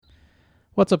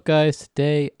What's up, guys?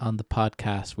 Today on the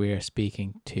podcast, we are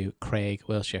speaking to Craig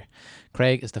Wilshire.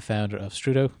 Craig is the founder of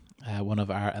Struto, one of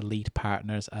our elite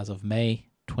partners as of May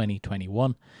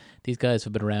 2021. These guys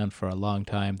have been around for a long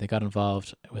time. They got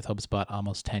involved with HubSpot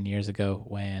almost 10 years ago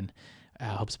when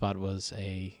HubSpot was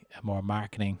a more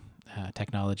marketing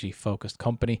technology focused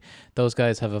company. Those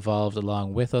guys have evolved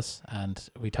along with us, and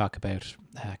we talk about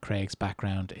Craig's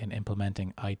background in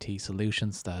implementing IT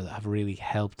solutions that have really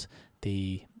helped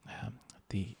the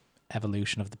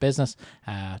evolution of the business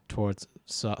towards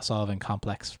solving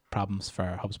complex problems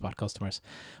for HubSpot customers.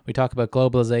 We talk about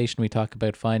globalization. We talk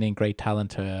about finding great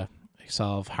talent to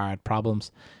solve hard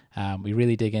problems. We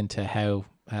really dig into how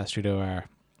Strudo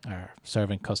are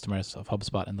serving customers of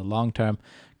HubSpot in the long term.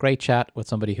 Great chat with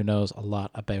somebody who knows a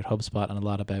lot about HubSpot and a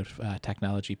lot about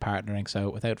technology partnering. So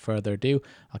without further ado,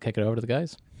 I'll kick it over to the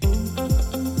guys.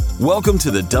 Welcome to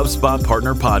the HubSpot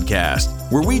Partner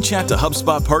Podcast, where we chat to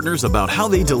HubSpot partners about how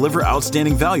they deliver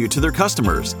outstanding value to their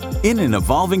customers in an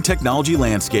evolving technology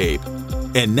landscape.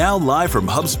 And now live from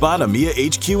HubSpot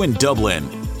EMEA HQ in Dublin,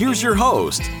 here's your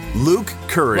host, Luke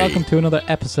Curry. Welcome to another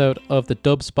episode of the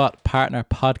HubSpot Partner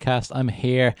Podcast. I'm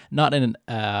here, not in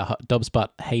HubSpot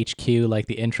HQ like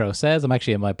the intro says. I'm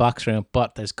actually in my box room,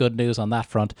 but there's good news on that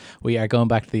front. We are going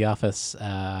back to the office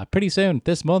pretty soon,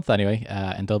 this month anyway,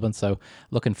 in Dublin. So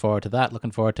looking forward to that.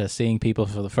 Looking forward to seeing people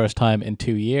for the first time in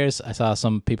 2 years. I saw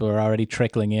some people are already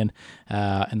trickling in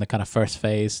the kind of first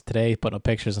phase today, putting up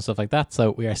pictures and stuff like that.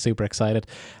 So we are super excited.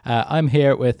 I'm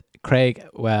here with Craig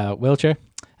Wilshire,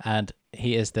 and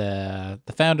he is the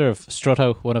founder of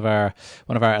Struto, one of our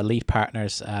elite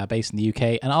partners based in the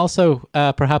UK, and also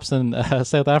perhaps in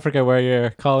South Africa, where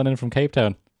you're calling in from Cape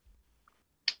Town.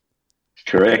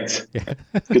 Correct. Yeah.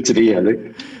 Good to be here,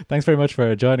 Luke. Thanks very much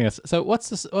for joining us. So, what's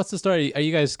the story? Are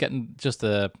you guys getting just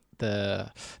the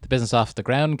business off the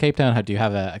ground in Cape Town? How do you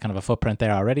have a kind of a footprint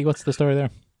there already? What's the story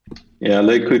there? Yeah,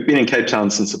 Luke, we've been in Cape Town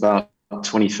since about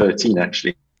 2013,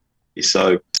 actually.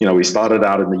 So, we started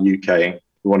out in the UK.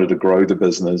 We wanted to grow the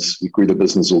business. We grew the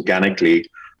business organically.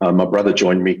 My brother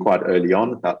joined me quite early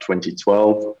on, about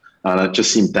 2012, and it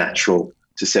just seemed natural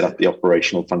to set up the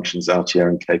operational functions out here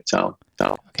in Cape Town.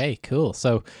 Okay, cool.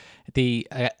 So the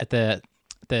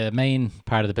main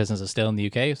part of the business is still in the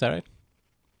UK, is that right?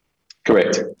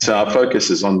 Correct. So our focus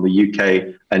is on the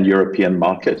UK and European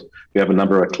market. We have a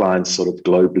number of clients sort of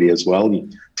globally as well.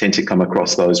 You tend to come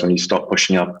across those when you start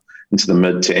pushing up into the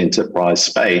mid to enterprise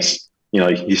space.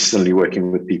 You're suddenly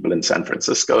working with people in San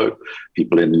Francisco,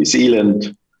 people in New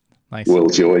Zealand. Nice.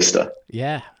 World's your oyster.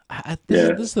 Yeah.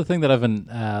 This is the thing that I've been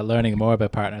learning more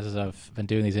about partners as I've been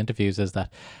doing these interviews, is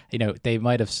that, they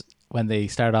might have, when they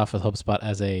started off with HubSpot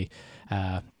as a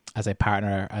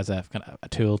partner, as a kind of a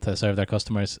tool to serve their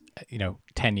customers,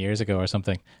 10 years ago or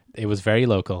something, it was very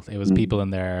local. It was people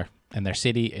in their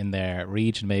city, in their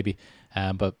region maybe.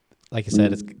 But like you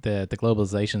said, it's the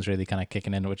globalization is really kind of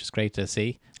kicking in, which is great to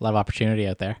see. A lot of opportunity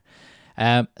out there.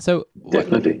 So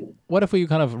what if we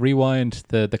kind of rewind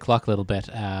the clock a little bit?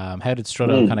 How did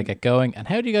Struto kind of get going, and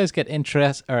how do you guys get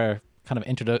introduced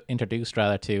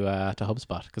rather to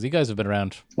HubSpot? Because you guys have been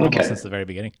around almost since the very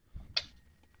beginning.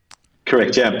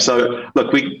 Correct. Yeah. So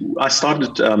look, I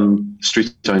started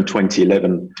Struto in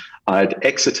 2011. I'd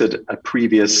exited a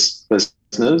previous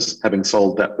business, having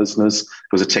sold that business. It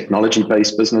was a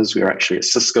technology-based business. We were actually a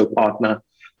Cisco partner,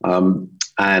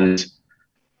 and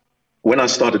when I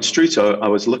started Struto, I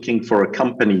was looking for a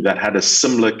company that had a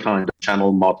similar kind of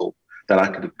channel model that I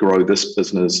could grow this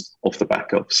business off the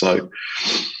back of. So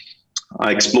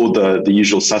I explored the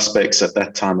usual suspects. At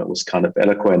that time, it was kind of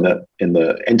Eloqua in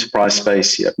the enterprise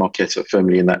space. You had Marketo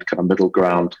firmly in that kind of middle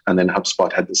ground. And then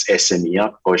HubSpot had this SME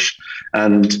up push.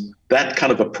 And that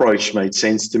kind of approach made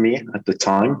sense to me at the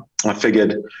time. I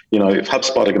figured, if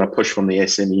HubSpot are going to push from the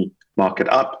SME market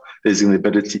up, there's an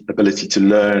ability to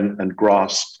learn and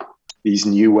grasp these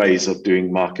new ways of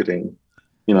doing marketing.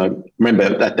 Remember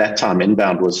at that time,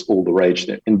 inbound was all the rage.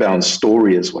 The inbound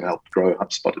story is what helped grow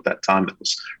HubSpot at that time. It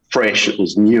was fresh. It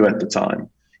was new at the time.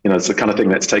 It's the kind of thing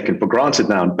that's taken for granted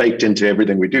now and baked into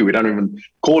everything we do. We don't even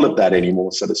call it that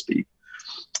anymore, so to speak.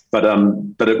 But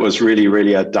it was really,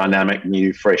 really a dynamic,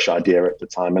 new, fresh idea at the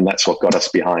time. And that's what got us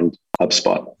behind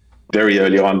HubSpot. Very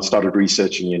early on, started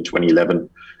researching in 2011,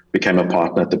 became a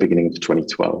partner at the beginning of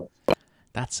 2012.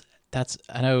 That's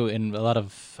I know in a lot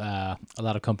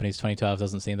of companies 2012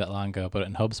 doesn't seem that long ago, but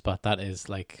in HubSpot that is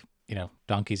like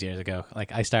donkey's years ago.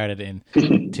 Like I started in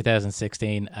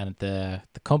 2016, and the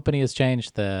company has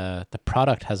changed. The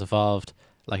product has evolved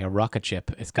like a rocket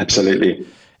ship. Absolutely.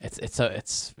 It's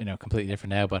completely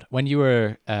different now. But when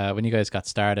you guys got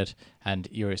started, and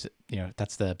you were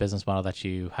that's the business model that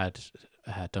you had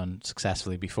done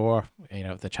successfully before,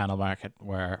 the channel market,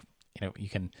 where you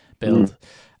can build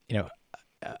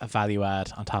a value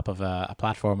add on top of a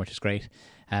platform, which is great.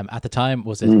 At the time,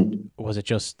 was it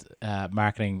just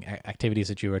marketing activities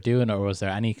that you were doing, or was there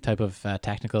any type of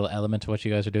technical element to what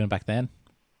you guys were doing back then?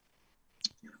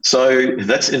 So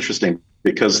that's interesting,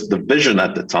 because the vision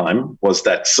at the time was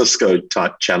that Cisco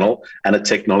type channel and a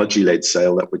technology-led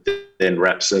sale that would then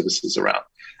wrap services around.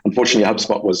 Unfortunately,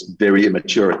 HubSpot was very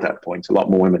immature at that point, a lot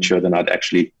more immature than I'd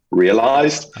actually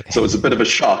realized. Okay. So it was a bit of a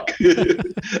shock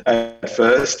at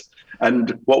first.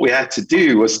 And what we had to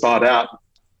do was start out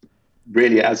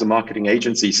really as a marketing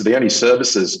agency. So the only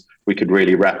services we could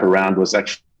really wrap around was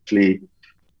actually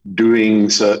doing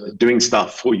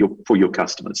stuff for your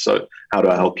customers. So how do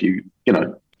I help you,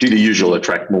 do the usual,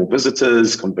 attract more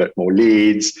visitors, convert more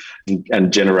leads,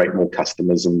 and generate more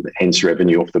customers, and hence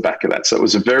revenue off the back of that. So it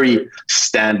was a very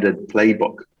standard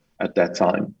playbook at that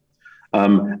time.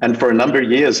 And for a number of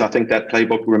years, I think that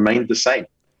playbook remained the same,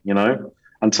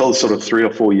 until sort of 3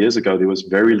 or 4 years ago. There was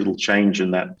very little change in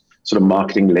that sort of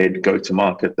marketing-led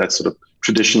go-to-market, that sort of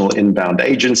traditional inbound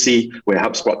agency where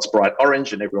HubSpot's bright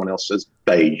orange and everyone else is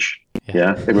beige.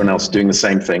 Yeah. Everyone else doing the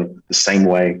same thing, the same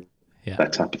way,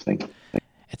 that type of thing.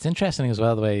 It's interesting as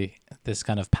well the way this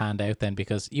kind of panned out then,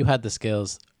 because you had the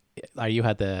skills, or you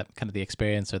had the kind of the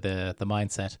experience or the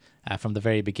mindset from the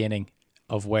very beginning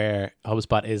of where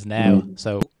HubSpot is now.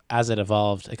 So as it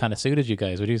evolved, it kind of suited you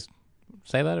guys. Would you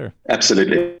say that? Or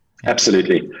Absolutely.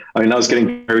 Absolutely. I mean, I was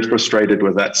getting very frustrated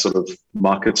with that sort of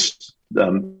market,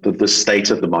 the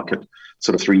state of the market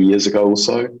sort of 3 years ago or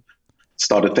so.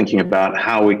 Started thinking about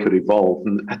how we could evolve.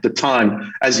 And at the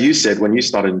time, as you said, when you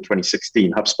started in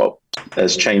 2016, HubSpot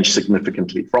has changed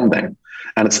significantly from then.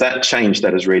 And it's that change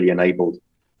that has really enabled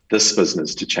this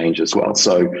business to change as well.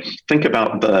 So think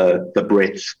about the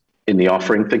breadth in the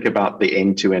offering. Think about the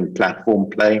end-to-end platform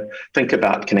play. Think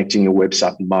about connecting your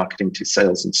website and marketing to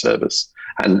sales and service,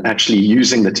 and actually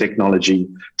using the technology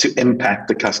to impact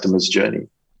the customer's journey.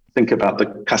 Think about the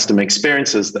customer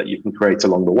experiences that you can create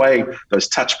along the way, those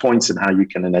touch points, and how you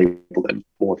can enable them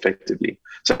more effectively.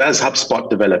 So as HubSpot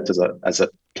developed as a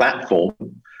platform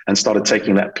and started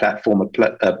taking that platform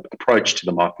approach to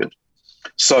the market,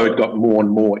 so it got more and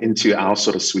more into our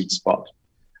sort of sweet spot.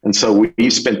 And so we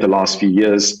spent the last few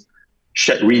years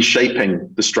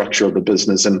reshaping the structure of the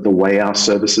business and the way our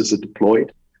services are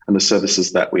deployed and the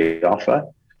services that we offer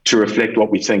to reflect what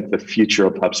we think the future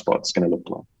of HubSpot is going to look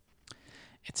like.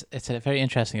 It's a very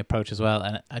interesting approach as well,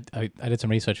 and I did some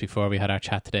research before we had our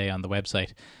chat today on the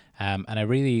website, and I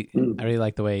really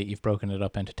like the way you've broken it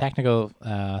up into technical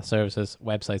services,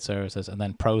 website services, and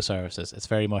then pro services. It's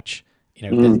very much you're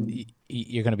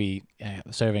going to be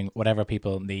serving whatever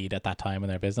people need at that time in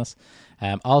their business.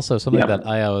 Also, something that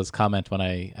I always comment when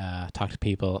I talk to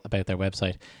people about their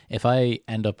website: if I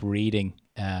end up reading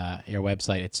your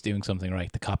website, it's doing something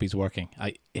right. The copy's working.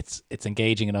 It's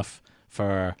engaging enough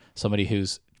for somebody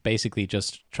who's basically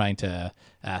just trying to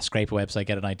scrape a website,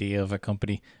 get an idea of a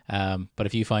company. But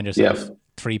if you find yourself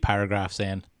 3 paragraphs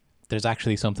in, there's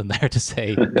actually something there to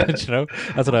say. That's what I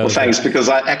was. Well, thanks, because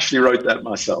I actually wrote that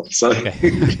myself. So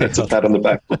that's a pat on the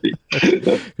back for me.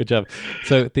 Good job.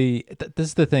 So this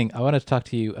is the thing. I wanted to talk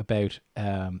to you about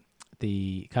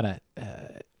the kind of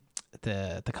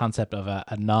the concept of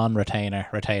a non-retainer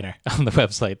on the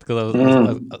website.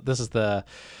 Because this is the...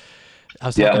 I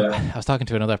was talking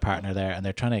to another partner there, and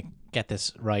they're trying to get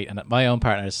this right. And my own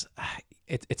partners,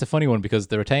 it's a funny one, because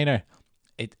the retainer,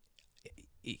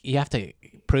 you have to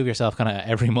prove yourself kind of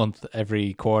every month,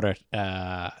 every quarter.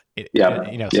 This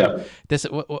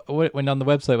when on the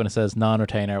website, when it says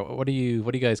non-retainer, what are you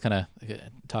guys kind of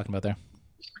talking about there?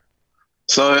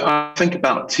 So I think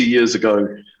about 2 years ago,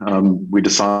 we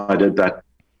decided that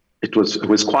it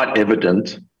was quite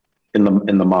evident in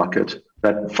the market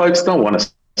that folks don't want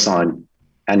to sign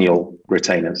annual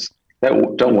retainers. They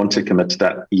don't want to commit to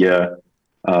that year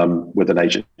with an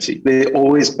agency. They're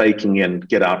always baking in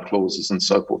get out clauses and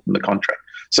so forth in the contract.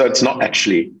 So it's not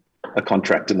actually a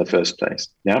contract in the first place.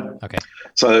 Yeah. Okay.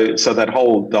 So the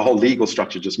whole legal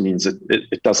structure just means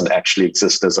it doesn't actually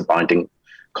exist as a binding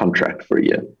contract for a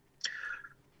year.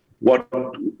 What,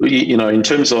 in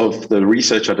terms of the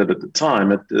research I did at the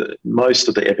time, most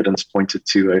of the evidence pointed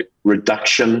to a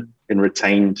reduction in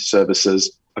retained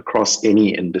services across any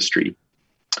industry.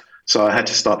 So I had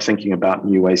to start thinking about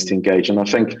new ways to engage. And I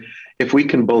think if we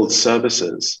can build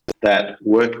services that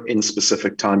work in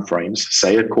specific timeframes,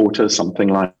 say a quarter, something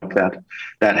like that,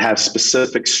 that have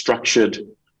specific structured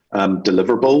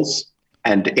deliverables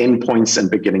and endpoints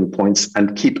and beginning points,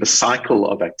 and keep a cycle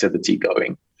of activity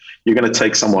going, you're going to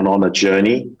take someone on a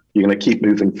journey You're going to keep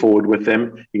moving forward with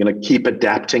them. You're going to keep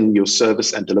adapting your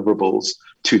service and deliverables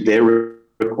to their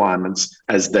requirements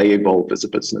as they evolve as a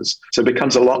business. So it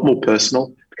becomes a lot more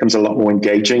personal, becomes a lot more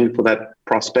engaging for that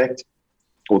prospect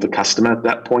or the customer at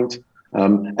that point,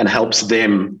 and helps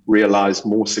them realize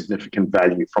more significant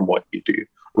value from what you do,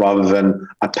 rather than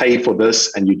I pay for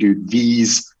this and you do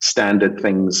these standard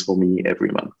things for me every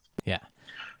month. Yeah.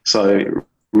 So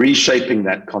reshaping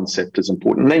that concept is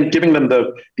important, and then giving them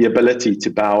the ability to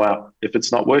bow out if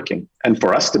it's not working, and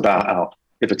for us to bow out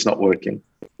if it's not working.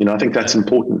 I think that's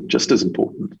important, just as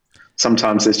important.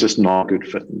 Sometimes there's just not a good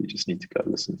fit, and you just need to go,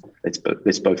 listen,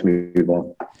 let's both move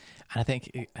on. And I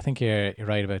think you're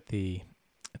right about the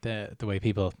way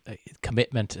people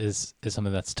commitment is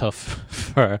something that's tough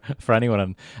for anyone,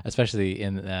 and especially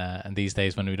in these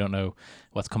days when we don't know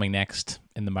what's coming next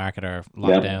in the market, or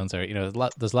lockdowns, or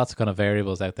there's lots of kind of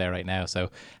variables out there right now.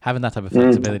 So having that type of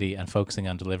flexibility and focusing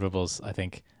on deliverables, I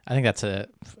think that's an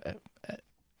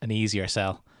easier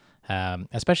sell,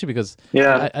 especially because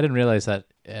I didn't realize that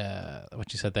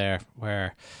what you said there,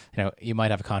 where you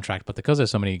might have a contract, but because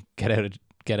there's so many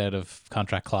get out of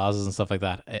contract clauses and stuff like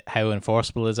that, how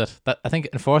enforceable is it? I think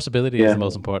enforceability is the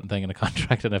most important thing in a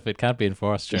contract, and if it can't be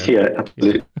enforced,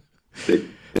 absolutely.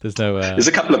 There's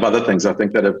a couple of other things I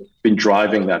think that have been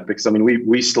driving that, because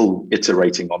we're still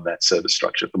iterating on that service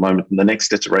structure at the moment, and the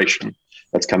next iteration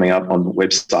that's coming up on the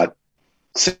website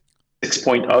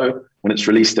 6.0, when it's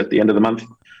released at the end of the month,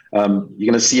 you're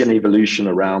going to see an evolution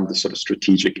around the sort of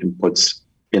strategic inputs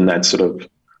in that sort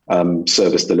of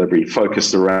service delivery,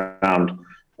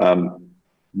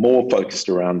 more focused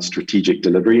around strategic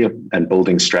delivery and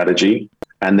building strategy,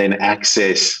 and then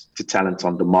access to talent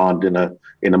on demand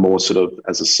in a more sort of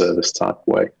as a service type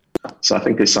way. So I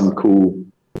think there's some cool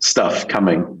stuff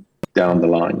coming down the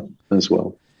line as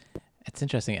well. It's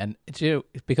interesting, and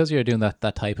because you're doing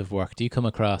that type of work, do you come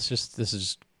across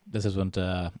this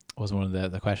wasn't one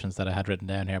of the questions that I had written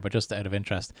down here, but just out of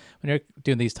interest, when you're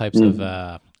doing these types of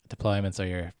deployments, or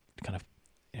you're kind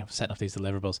of setting up these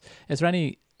deliverables, is there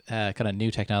any kind of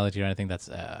new technology or anything that's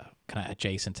kind of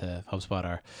adjacent to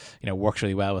HubSpot, or works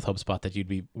really well with HubSpot that you'd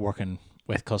be working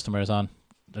with customers on?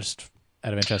 Just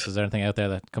out of interest, is there anything out there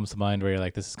that comes to mind where you're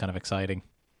like, this is kind of exciting,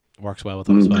 works well with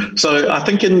HubSpot? So I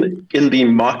think in the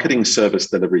marketing service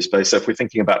delivery space, so if we're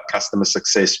thinking about customer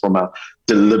success from a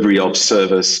delivery of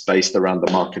service based around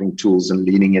the marketing tools and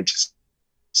leaning into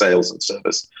sales and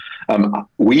service,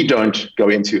 we don't go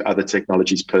into other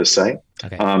technologies per se.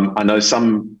 Okay. I know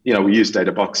some, we use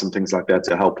Databox and things like that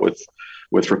to help with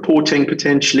reporting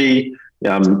potentially.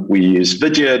 We use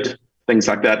Vidyard, things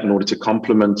like that, in order to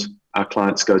complement our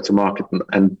clients' go-to-market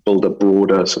and build a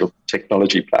broader sort of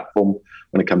technology platform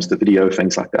when it comes to video,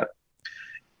 things like that.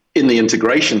 In the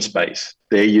integration space,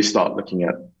 there you start looking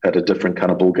at a different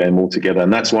kind of ballgame altogether.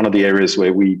 And that's one of the areas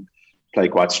where we play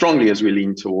quite strongly, as we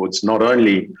lean towards not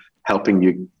only helping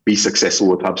you be successful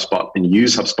with HubSpot and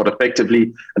use HubSpot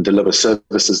effectively and deliver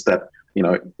services that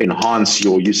enhance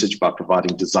your usage by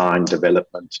providing design,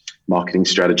 development, marketing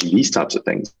strategy, these types of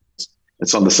things.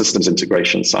 It's on the systems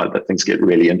integration side that things get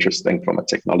really interesting from a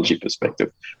technology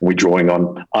perspective. We're drawing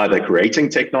on either creating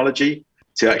technology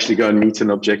to actually go and meet an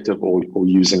objective, or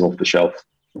using off-the-shelf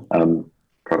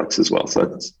products as well. So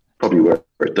that's probably where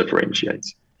it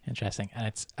differentiates. Interesting.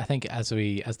 And I think as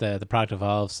the product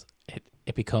evolves,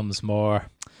 it becomes more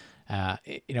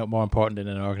more important in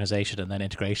an organization, and then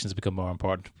integrations become more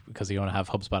important, because you want to have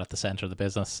HubSpot at the center of the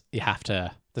business.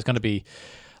 There's going to be,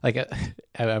 like,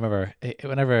 I remember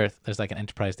whenever there's like an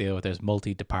enterprise deal where there's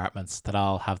multi departments that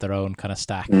all have their own kind of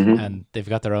stack, and they've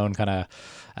got their own kind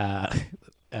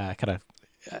of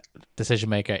decision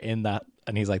maker in that,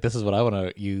 and he's like, this is what I want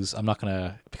to use. I'm not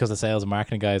gonna, because the sales and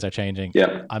marketing guys are changing.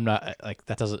 Yeah, I'm not, like,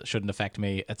 that shouldn't affect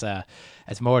me.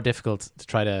 It's more difficult to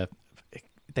try to.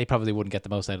 They probably wouldn't get the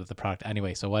most out of the product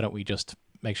anyway. So why don't we just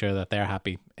make sure that they're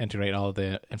happy, integrate all of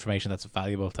the information that's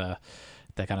valuable to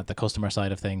the kind of the customer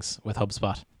side of things with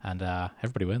HubSpot, and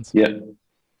everybody wins. Yeah,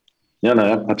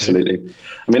 no, absolutely.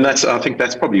 I think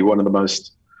that's probably one of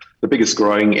the biggest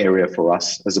growing area for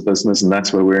us as a business, and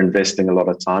that's where we're investing a lot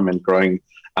of time in growing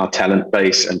our talent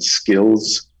base and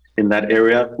skills in that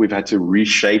area. We've had to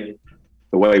reshape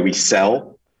the way we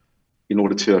sell in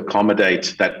order to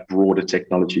accommodate that broader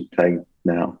technology play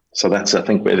now. So that's, I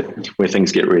think, where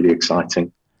things get really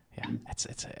exciting. Yeah,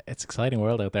 it's exciting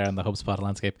world out there in the HubSpot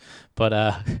landscape.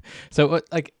 But so,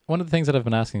 like, one of the things that I've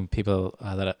been asking people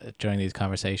during these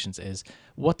conversations is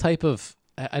what type of,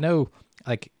 I know,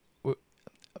 like,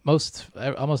 almost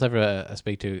everyone I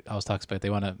speak to always talks about they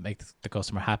want to make the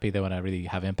customer happy. They want to really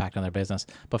have impact on their business.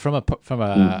 But from a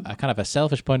kind of a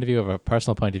selfish point of view, or a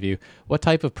personal point of view, what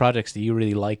type of projects do you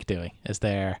really like doing? Do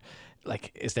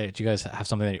you guys have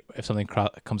something that if something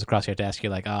comes across your desk,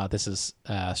 you're like, this is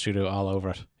Strudo all over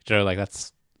it?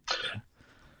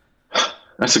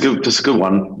 That's a good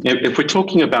one. If we're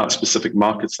talking about specific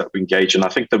markets that we engage in, I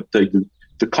think the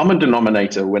common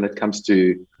denominator when it comes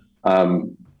to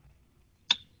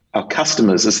our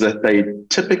customers is that they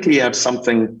typically have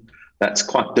something that's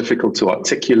quite difficult to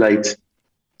articulate,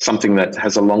 something that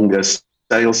has a longer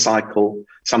sales cycle,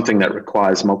 something that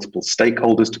requires multiple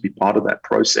stakeholders to be part of that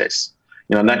process.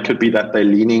 And that could be that they're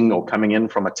leaning or coming in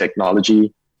from a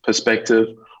technology perspective,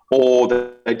 or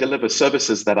they deliver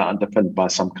services that are underpinned by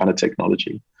some kind of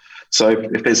technology. So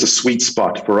if there's a sweet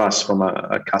spot for us from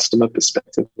a customer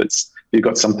perspective, it's you've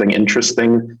got something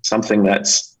interesting, something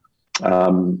that's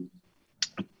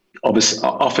obviously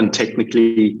often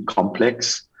technically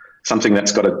complex, something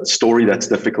that's got a story that's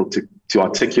difficult to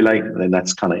articulate, and then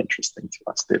that's kind of interesting to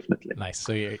us, definitely. Nice.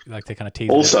 So you like to kind of tease.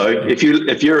 Also, if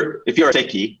you're a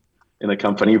techie in a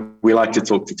company, we like to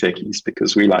talk to techies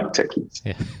because we like techies.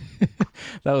 Yeah,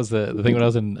 that was the thing when I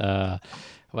was in.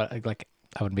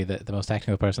 I wouldn't be the most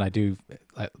technical person. I do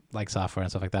like software and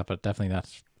stuff like that, but definitely not.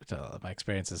 My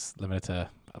experience is limited to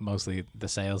mostly the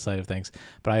sales side of things.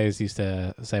 But I always used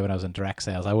to say when I was in direct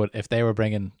sales, I would, if they were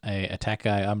bringing a tech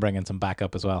guy, I'm bringing some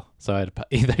backup as well. So I'd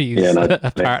either use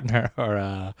a partner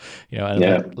or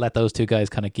let those two guys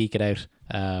kind of geek it out.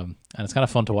 And it's kind of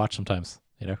fun to watch sometimes.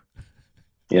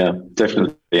 Yeah,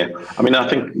 definitely. Yeah, I mean, I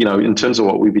think in terms of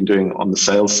what we've been doing on the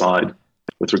sales side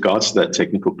with regards to that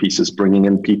technical piece is bringing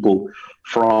in people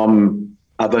from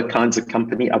other kinds of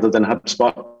company other than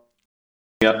HubSpot.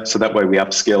 Yeah, so that way we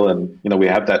upskill and we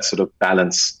have that sort of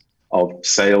balance of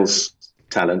sales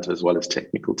talent as well as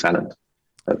technical talent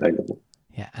available.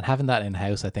 Yeah, and having that in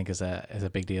house, I think, is a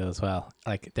big deal as well.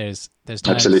 Like there's times,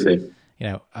 absolutely.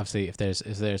 Obviously, if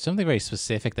there's something very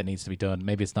specific that needs to be done,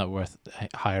 maybe it's not worth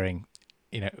hiring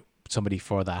somebody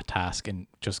for that task and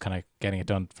just kind of getting it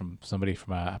done from somebody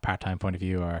from a part-time point of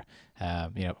view, or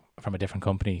from a different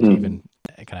company to even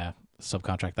kind of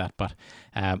subcontract that. But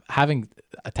having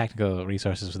technical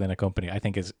resources within a company, I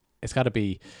think it's got to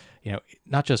be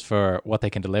not just for what they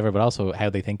can deliver, but also how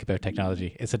they think about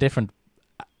technology. It's a different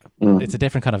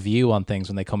kind of view on things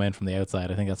when they come in from the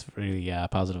outside. I think that's really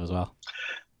positive as well.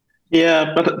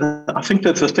 Yeah, but I think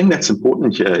that the thing that's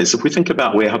important here is if we think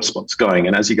about where HubSpot's going,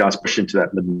 and as you guys push into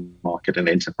that mid-market and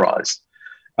enterprise,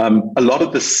 a lot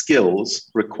of the skills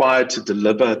required to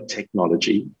deliver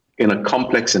technology in a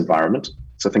complex environment,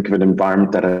 so think of an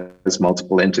environment that has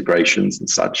multiple integrations and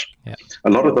such, a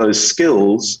lot of those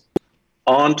skills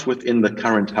aren't within the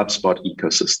current HubSpot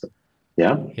ecosystem.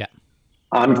 Yeah.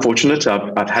 I'm fortunate.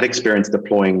 I've had experience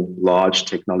deploying large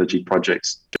technology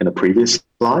projects in a previous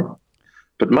life.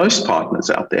 But most partners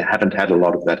out there haven't had a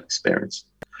lot of that experience.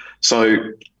 So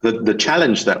the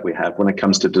challenge that we have when it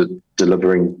comes to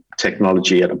delivering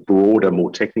technology at a broader, more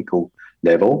technical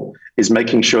level is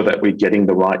making sure that we're getting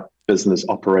the right business,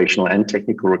 operational, and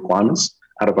technical requirements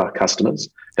out of our customers,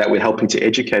 that we're helping to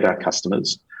educate our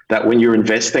customers, that when you're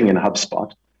investing in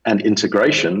HubSpot and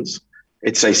integrations,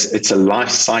 it's a life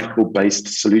cycle based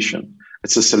solution.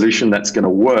 It's a solution that's going to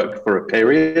work for a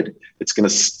period. It's going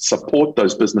to support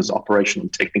those business operational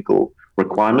and technical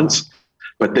requirements,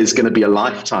 but there's going to be a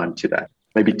lifetime to that,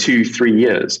 maybe 2-3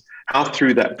 years. How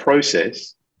through that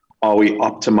process are we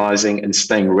optimizing and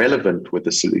staying relevant with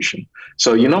the solution?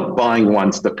 So you're not buying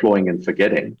once, deploying and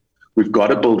forgetting. We've got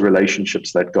to build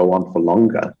relationships that go on for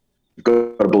longer. We've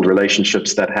got to build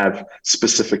relationships that have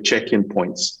specific check-in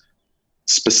points,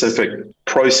 specific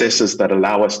processes that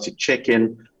allow us to check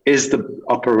in. Is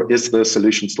the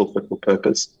solution still fit for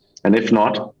purpose? And if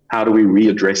not, how do we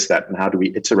readdress that and how do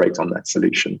we iterate on that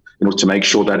solution in order to make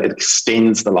sure that it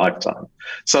extends the lifetime?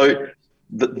 So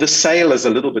the sale is a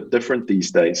little bit different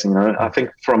these days. I think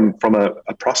from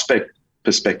a prospect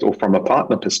perspective or from a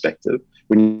partner perspective,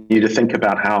 we need to think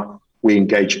about how we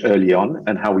engage early on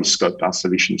and how we scope our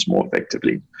solutions more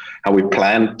effectively, how we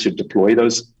plan to deploy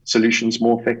those solutions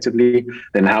more effectively,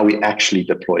 then how we actually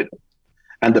deploy them.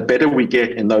 And the better we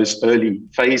get in those early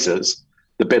phases,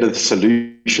 the better the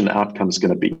solution outcome is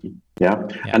going to be. Yeah.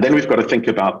 And then we've got to think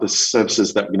about the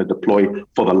services that we're going to deploy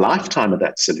for the lifetime of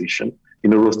that solution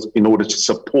in order to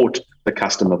support the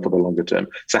customer for the longer term.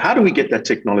 So how do we get that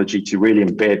technology to really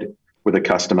embed with the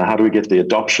customer? How do we get the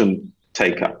adoption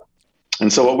take up?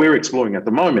 And so what we're exploring at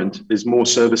the moment is more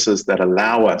services that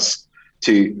allow us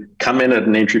to come in at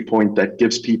an entry point that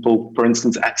gives people, for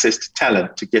instance, access to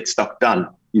talent to get stuff done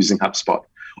using HubSpot,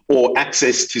 or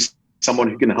access to someone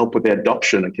who can help with their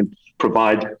adoption and can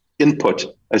provide input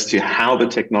as to how the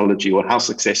technology or how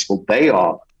successful they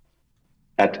are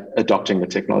at adopting the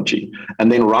technology,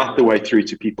 and then right the way through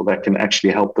to people that can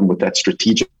actually help them with that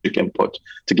strategic input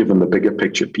to give them the bigger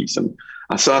picture piece. And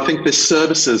so I think the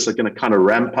services are going to kind of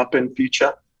ramp up in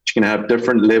future. You're going to have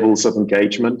different levels of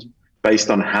engagement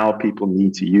based on how people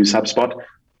need to use HubSpot,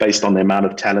 based on the amount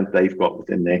of talent they've got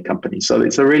within their company. So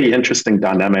it's a really interesting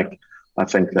dynamic, I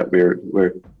think, that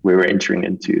we're entering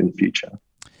into in the future.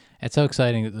 It's so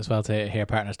exciting as well to hear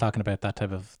partners talking about that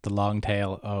type of the long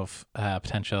tail of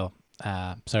potential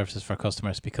services for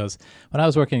customers, because when I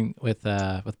was working with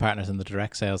partners in the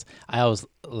direct sales, I always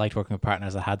liked working with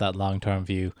partners that had that long-term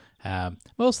view.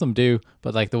 Most of them do,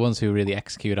 but like the ones who really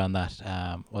execute on that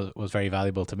was very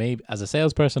valuable to me as a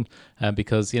salesperson,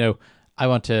 because, you know, I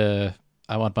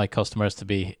want my customers to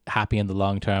be happy in the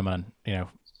long term, and, you know,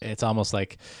 it's almost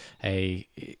like a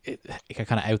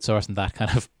kind of outsourcing that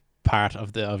kind of part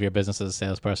of your business as a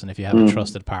salesperson. If you have a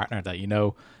trusted partner that you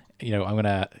know, I'm going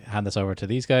to hand this over to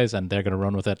these guys and they're going to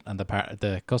run with it, and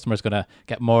the customer's going to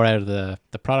get more out of the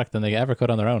product than they ever could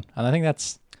on their own. And I think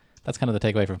that's kind of the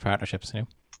takeaway from partnerships, you know?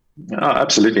 Oh,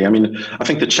 absolutely. I mean, I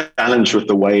think the challenge with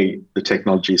the way the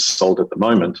technology is sold at the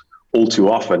moment, all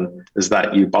too often, is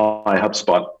that you buy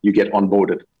HubSpot, you get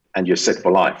onboarded, and you're set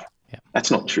for life. Yeah. That's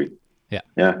not true. Yeah.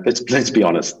 Let's be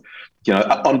honest. You know,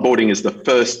 onboarding is the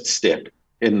first step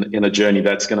in a journey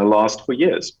that's going to last for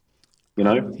years. You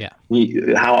know,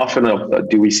 how often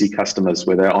do we see customers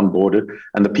where they're onboarded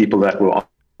and the people that were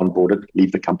onboarded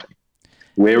leave the company?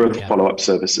 Where are the follow-up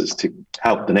services to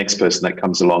help the next person that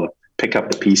comes along pick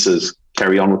up the pieces,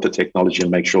 carry on with the technology,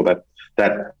 and make sure that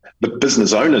the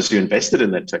business owners who invested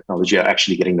in that technology are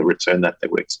actually getting the return that they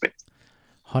were expecting?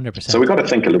 100%. So we've got to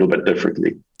think a little bit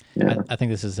differently. Yeah. I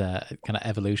think this is a kind of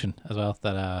evolution as well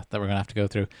that we're going to have to go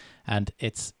through, and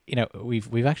it's, you know,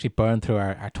 we've actually burned through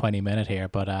our 20-minute here,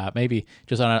 but maybe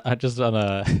just on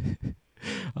a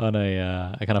on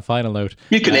a kind of final note,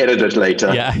 you can edit it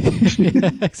later. Yeah,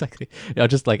 exactly. I'll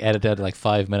just like edit out like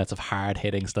 5 minutes of hard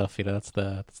hitting stuff. You know, that's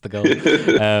the goal.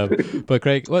 But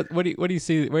Craig, what do you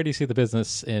see? Where do you see the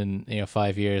business in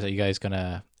 5 years? Are you guys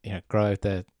gonna grow out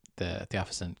the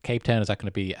office in Cape Town? Is that going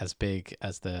to be as big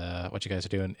as what you guys are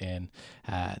doing in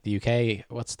the UK?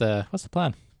 What's the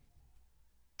plan?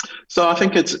 So I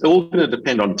think it's all going to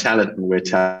depend on talent and where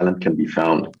talent can be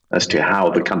found as to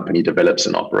how the company develops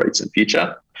and operates in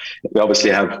future. We obviously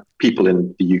have people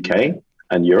in the UK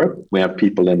and Europe. We have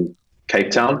people in Cape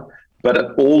Town,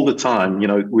 but all the time,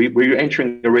 we're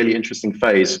entering a really interesting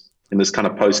phase in this kind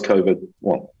of post-COVID,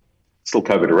 well, still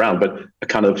COVID around, but a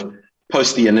kind of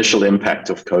post the initial impact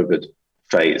of COVID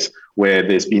phase, where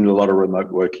there's been a lot of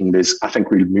remote working. I think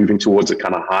we're moving towards a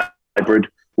kind of hybrid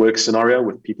work scenario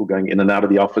with people going in and out of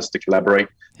the office to collaborate,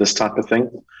 this type of thing.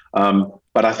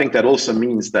 But I think that also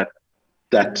means that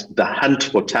the hunt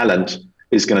for talent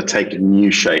is going to take a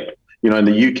new shape. In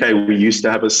the UK, we used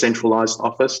to have a centralized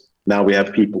office. Now we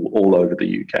have people all over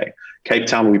the UK. Cape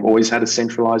Town, we've always had a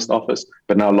centralized office,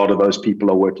 but now a lot of those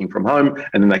people are working from home,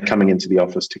 and then they're coming into the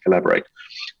office to collaborate.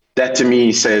 That to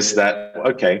me says that,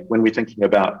 okay, when we're thinking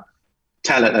about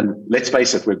talent, and let's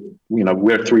face it,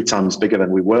 we're 3 times bigger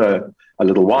than we were a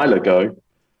little while ago.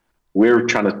 We're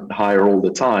trying to hire all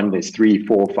the time. There's 3,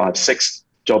 4, 5, 6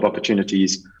 job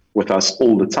opportunities with us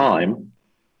all the time.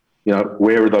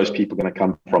 Where are those people going to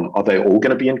come from? Are they all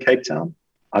going to be in Cape Town?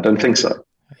 I don't think so.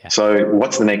 Yeah. So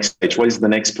what's the next stage? What is the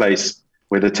next place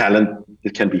where the talent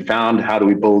can be found? How do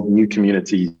we build new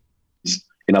communities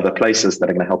in other places that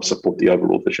are going to help support the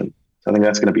overall vision? So I think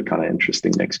that's going to be kind of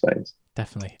interesting next phase.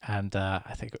 Definitely. And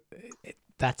I think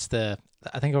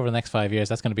over the next 5 years,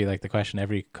 that's going to be like the question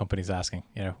every company's asking.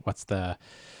 What's there's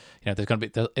going to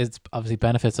be, it's obviously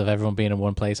benefits of everyone being in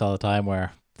one place all the time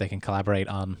where they can collaborate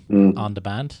on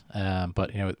demand.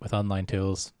 But with online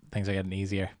tools, things are getting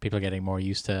easier. People are getting more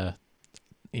used to,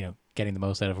 getting the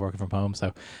most out of working from home.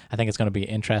 So I think it's going to be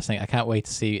interesting. I can't wait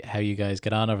to see how you guys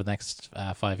get on over the next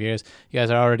 5 years. You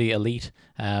guys are already elite.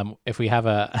 If we have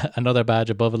another badge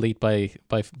above elite by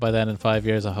then in 5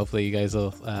 years, hopefully you guys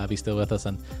will be still with us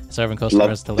and serving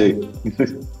customers till then.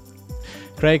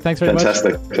 Craig, thanks very much.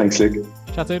 Fantastic. Thanks, Luke.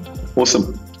 Chat soon.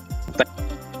 Awesome.